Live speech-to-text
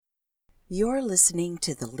You're listening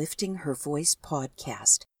to the Lifting Her Voice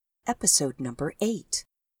podcast, episode number 8.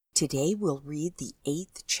 Today we'll read the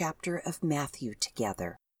 8th chapter of Matthew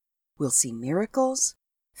together. We'll see miracles,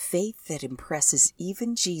 faith that impresses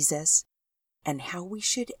even Jesus, and how we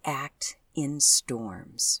should act in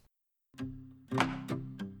storms.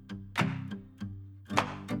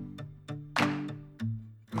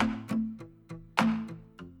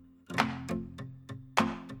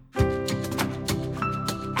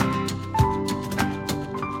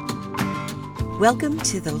 Welcome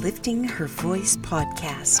to the Lifting Her Voice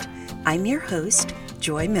podcast. I'm your host,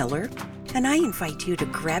 Joy Miller, and I invite you to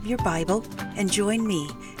grab your Bible and join me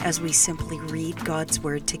as we simply read God's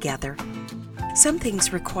Word together. Some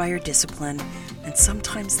things require discipline, and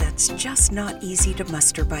sometimes that's just not easy to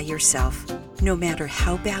muster by yourself, no matter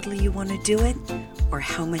how badly you want to do it or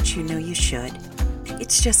how much you know you should.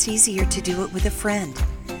 It's just easier to do it with a friend.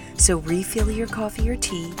 So refill your coffee or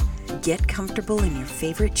tea, get comfortable in your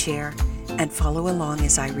favorite chair, and follow along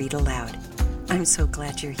as I read aloud. I'm so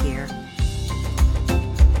glad you're here.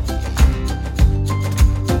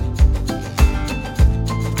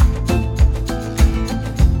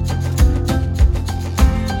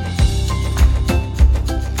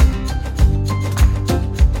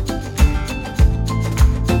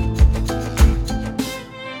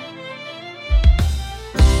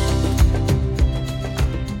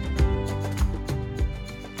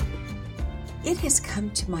 It has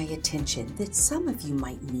come to my attention that some of you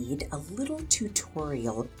might need a little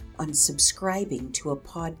tutorial on subscribing to a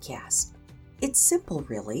podcast. It's simple,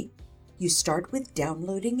 really. You start with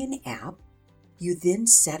downloading an app. You then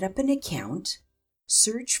set up an account,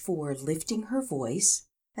 search for Lifting Her Voice,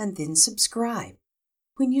 and then subscribe.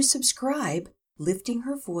 When you subscribe, Lifting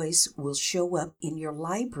Her Voice will show up in your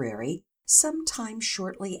library sometime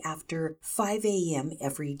shortly after 5 a.m.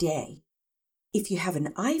 every day. If you have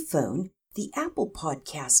an iPhone, the Apple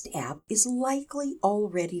Podcast app is likely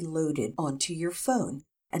already loaded onto your phone,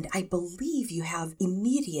 and I believe you have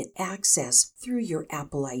immediate access through your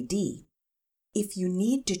Apple ID. If you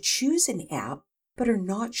need to choose an app but are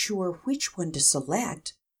not sure which one to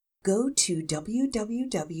select, go to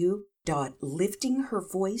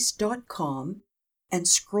www.liftinghervoice.com and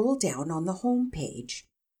scroll down on the home page.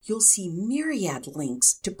 You'll see myriad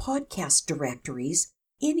links to podcast directories,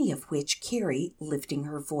 any of which carry Lifting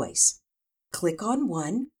Her Voice. Click on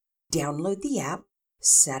one, download the app,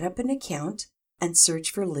 set up an account, and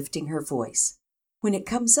search for Lifting Her Voice. When it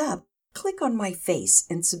comes up, click on my face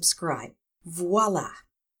and subscribe. Voila!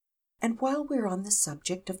 And while we're on the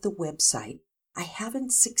subject of the website, I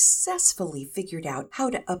haven't successfully figured out how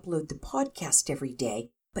to upload the podcast every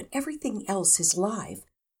day, but everything else is live.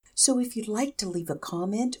 So if you'd like to leave a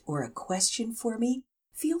comment or a question for me,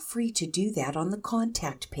 feel free to do that on the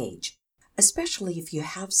contact page, especially if you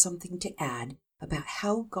have something to add about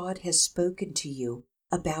how God has spoken to you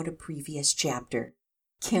about a previous chapter.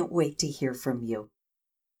 Can't wait to hear from you.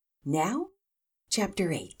 Now,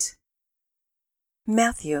 Chapter 8.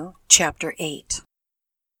 Matthew chapter 8.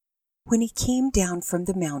 When he came down from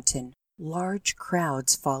the mountain, large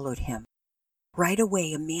crowds followed him. Right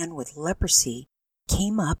away a man with leprosy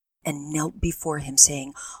came up and knelt before him,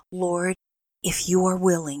 saying, "Lord, if you are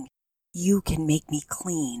willing, you can make me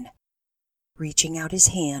clean." Reaching out his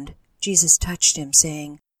hand, Jesus touched him,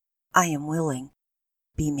 saying, "I am willing.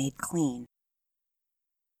 Be made clean."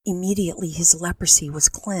 Immediately his leprosy was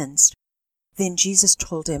cleansed. Then Jesus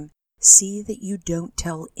told him, "See that you don't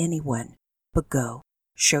tell anyone, but go,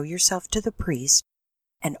 show yourself to the priest,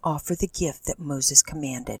 and offer the gift that Moses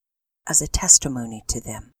commanded as a testimony to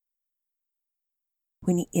them."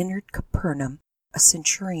 When he entered Capernaum, a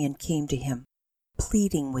centurion came to him,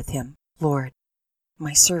 pleading with him, "Lord,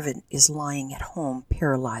 my servant is lying at home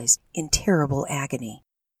paralyzed in terrible agony."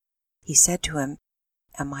 He said to him,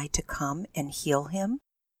 "Am I to come and heal him?"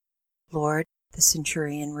 "Lord," the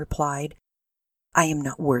centurion replied, "I am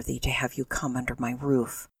not worthy to have you come under my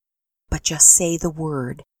roof, but just say the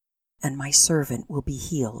word, and my servant will be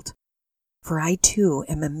healed. For I too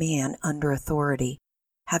am a man under authority,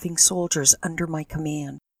 having soldiers under my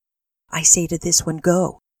command. I say to this one,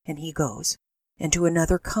 'Go,' and he goes, and to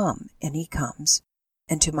another, 'Come,' and he comes,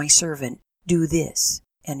 and to my servant, 'Do this,'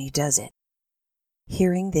 and he does it."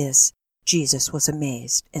 Hearing this, Jesus was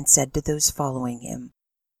amazed and said to those following him,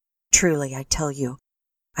 "Truly I tell you,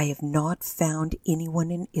 I have not found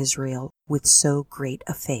anyone in Israel with so great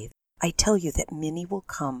a faith. I tell you that many will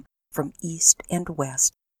come from east and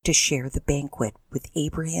west to share the banquet with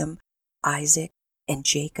Abraham, Isaac, and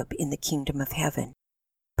Jacob in the kingdom of heaven.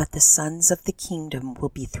 But the sons of the kingdom will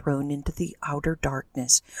be thrown into the outer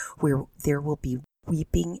darkness, where there will be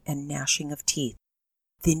weeping and gnashing of teeth.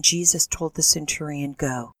 Then Jesus told the centurion,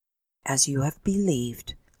 "Go, as you have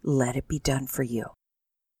believed, let it be done for you."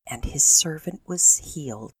 And his servant was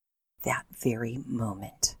healed that very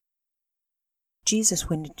moment. Jesus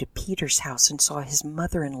went into Peter's house and saw his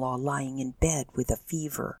mother-in-law lying in bed with a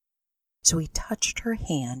fever. So he touched her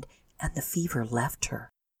hand, and the fever left her.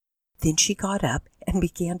 Then she got up and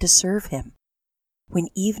began to serve him. When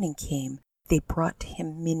evening came, they brought to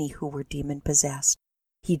him many who were demon-possessed.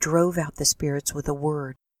 He drove out the spirits with a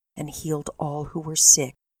word and healed all who were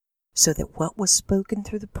sick, so that what was spoken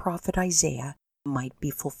through the prophet Isaiah might be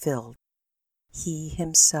fulfilled. He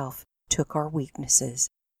himself took our weaknesses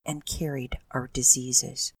and carried our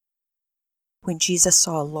diseases. When Jesus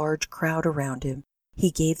saw a large crowd around him, he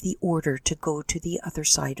gave the order to go to the other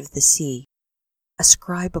side of the sea. A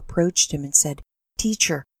scribe approached him and said,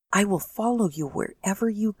 "Teacher, I will follow you wherever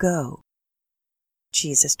you go."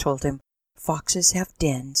 Jesus told him, "Foxes have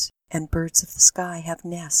dens, and birds of the sky have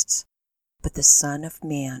nests, but the Son of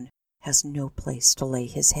Man has no place to lay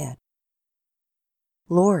his head."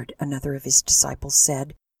 "Lord," another of his disciples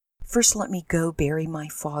said, "first let me go bury my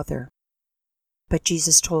father." But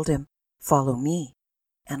Jesus told him, "Follow me,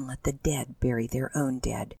 and let the dead bury their own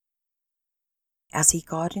dead." As he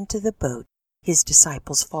got into the boat, his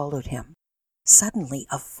disciples followed him. Suddenly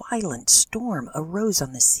a violent storm arose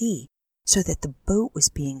on the sea, so that the boat was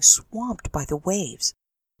being swamped by the waves,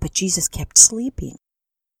 but Jesus kept sleeping.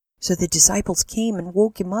 So the disciples came and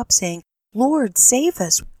woke him up, saying, "Lord, save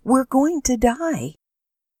us, we're going to die."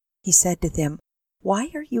 He said to them,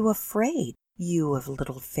 "Why are you afraid, you of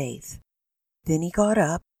little faith?" Then he got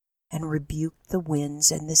up and rebuked the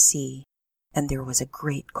winds and the sea, and there was a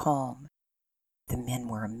great calm. The men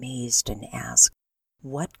were amazed and asked,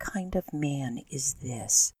 "What kind of man is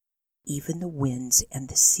this? Even the winds and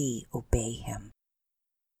the sea obey him."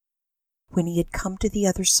 When he had come to the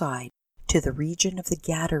other side, to the region of the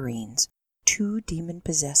Gadarenes, 2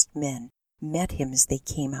 demon-possessed men met him as they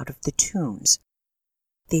came out of the tombs.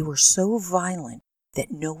 They were so violent that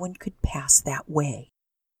no one could pass that way.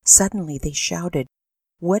 Suddenly they shouted,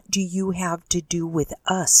 "What do you have to do with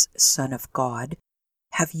us, Son of God?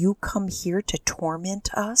 Have you come here to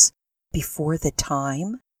torment us before the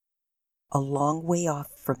time?" A long way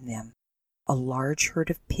off from them, a large herd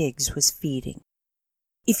of pigs was feeding.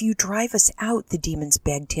 "If you drive us out," the demons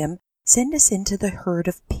begged him, "send us into the herd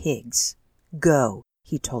of pigs." "Go,"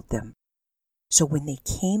 he told them. So when they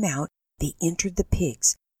came out, they entered the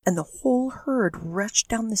pigs, and the whole herd rushed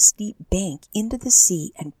down the steep bank into the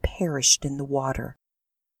sea and perished in the water.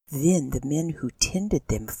 Then the men who tended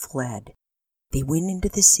them fled. They went into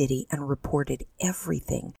the city and reported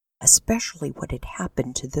everything, especially what had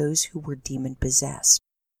happened to those who were demon-possessed.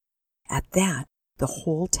 At that, the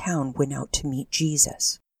whole town went out to meet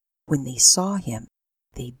Jesus. When they saw him,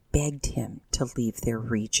 they begged him to leave their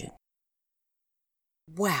region.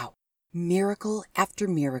 Wow! Miracle after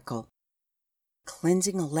miracle.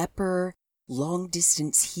 Cleansing a leper,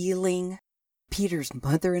 long-distance healing, Peter's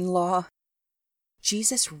mother-in-law.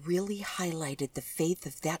 Jesus really highlighted the faith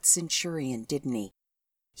of that centurion, didn't he?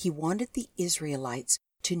 He wanted the Israelites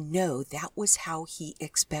to know that was how he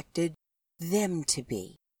expected them to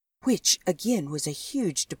be, which, again, was a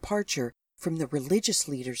huge departure from the religious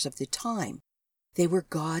leaders of the time. They were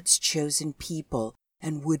God's chosen people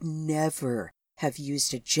and would never have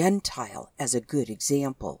used a Gentile as a good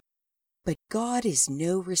example. But God is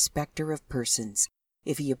no respecter of persons.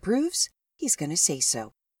 If he approves, he's going to say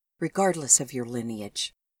so, regardless of your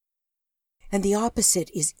lineage. And the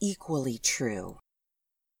opposite is equally true.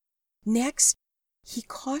 Next, he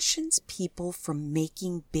cautions people from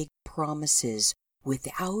making big promises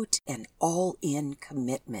without an all-in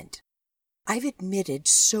commitment. I've admitted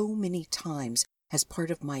so many times as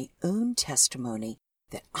part of my own testimony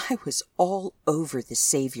that I was all over the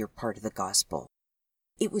Savior part of the gospel.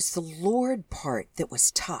 It was the Lord part that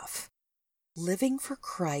was tough. Living for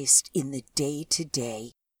Christ in the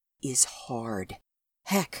day-to-day is hard.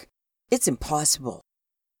 Heck, it's impossible.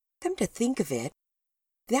 Come to think of it,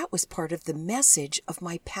 that was part of the message of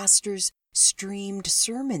my pastor's streamed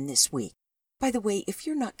sermon this week. By the way, if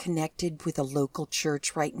you're not connected with a local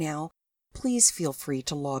church right now, please feel free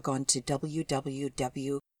to log on to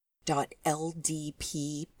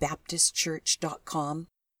www.ldpbaptistchurch.com.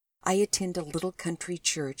 I attend a little country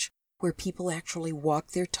church where people actually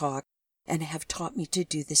walk their talk and have taught me to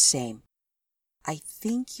do the same. I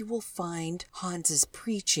think you will find Hans's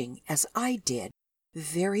preaching, as I did,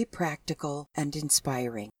 very practical and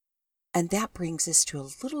inspiring. And that brings us to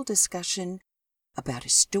a little discussion about a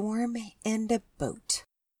storm and a boat.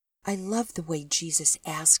 I love the way Jesus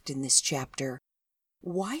asked in this chapter,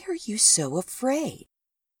 "Why are you so afraid?"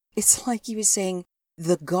 It's like he was saying,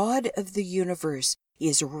 The God of the universe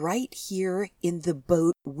is right here in the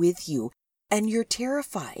boat with you, and you're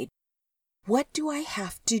terrified. What do I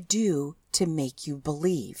have to do to make you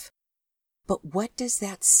believe? But what does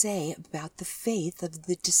that say about the faith of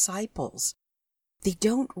the disciples? They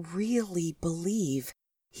don't really believe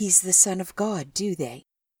he's the Son of God, do they?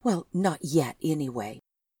 Well, not yet anyway.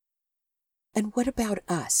 And what about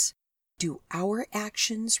us? Do our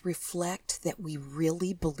actions reflect that we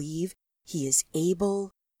really believe he is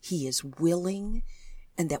able, he is willing,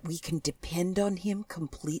 and that we can depend on him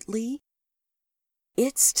completely?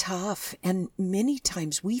 It's tough, and many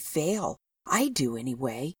times we fail. I do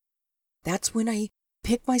anyway. That's when I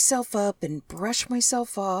pick myself up and brush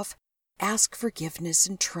myself off, ask forgiveness,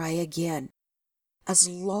 and try again. As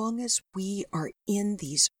long as we are in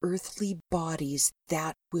these earthly bodies,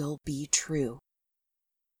 that will be true.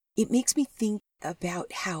 It makes me think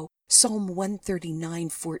about how Psalm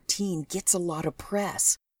 139:14 gets a lot of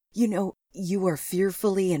press. You are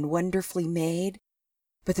fearfully and wonderfully made.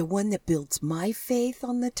 But the one that builds my faith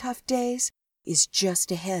on the tough days is just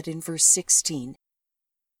ahead in verse 16.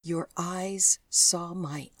 Your eyes saw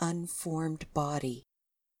my unformed body.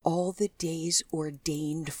 All the days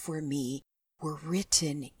ordained for me were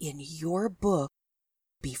written in your book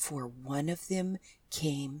before one of them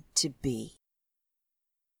came to be.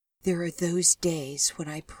 There are those days when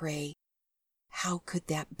I pray, how could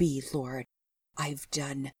that be, Lord? I've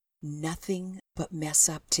done nothing but mess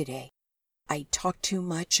up today. I talk too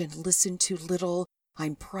much and listen too little.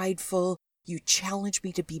 I'm prideful. You challenge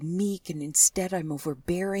me to be meek, and instead I'm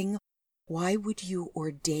overbearing. Why would you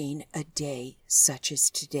ordain a day such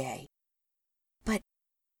as today? But,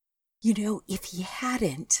 if he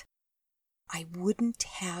hadn't, I wouldn't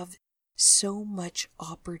have so much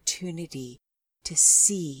opportunity to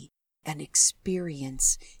see and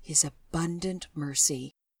experience his abundant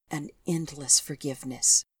mercy and endless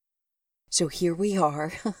forgiveness. So here we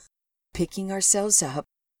are, picking ourselves up,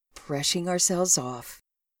 brushing ourselves off,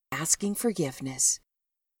 asking forgiveness,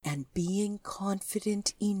 and being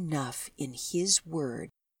confident enough in his word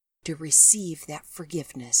to receive that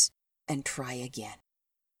forgiveness and try again.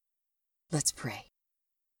 Let's pray.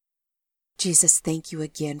 Jesus, thank you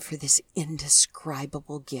again for this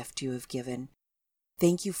indescribable gift you have given.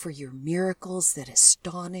 Thank you for your miracles that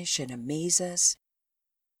astonish and amaze us.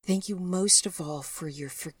 Thank you most of all for your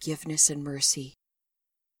forgiveness and mercy.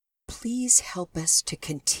 Please help us to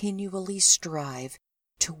continually strive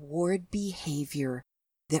toward behavior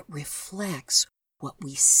that reflects what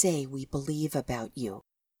we say we believe about you,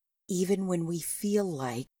 even when we feel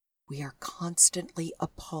like we are constantly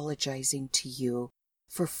apologizing to you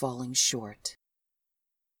for falling short.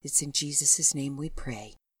 It's in Jesus' name we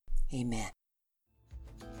pray. Amen.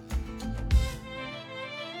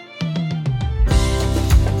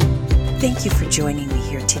 Thank you for joining me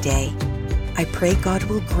here today. I pray God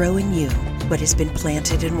will grow in you what has been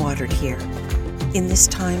planted and watered here. In this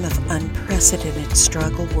time of unprecedented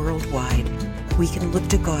struggle worldwide, we can look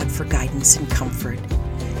to God for guidance and comfort.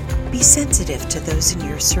 Be sensitive to those in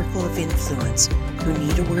your circle of influence who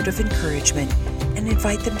need a word of encouragement and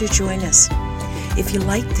invite them to join us. If you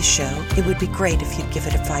like the show, it would be great if you'd give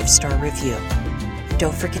it a 5-star review.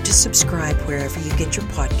 Don't forget to subscribe wherever you get your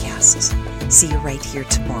podcasts. See you right here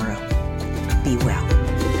tomorrow. Be well.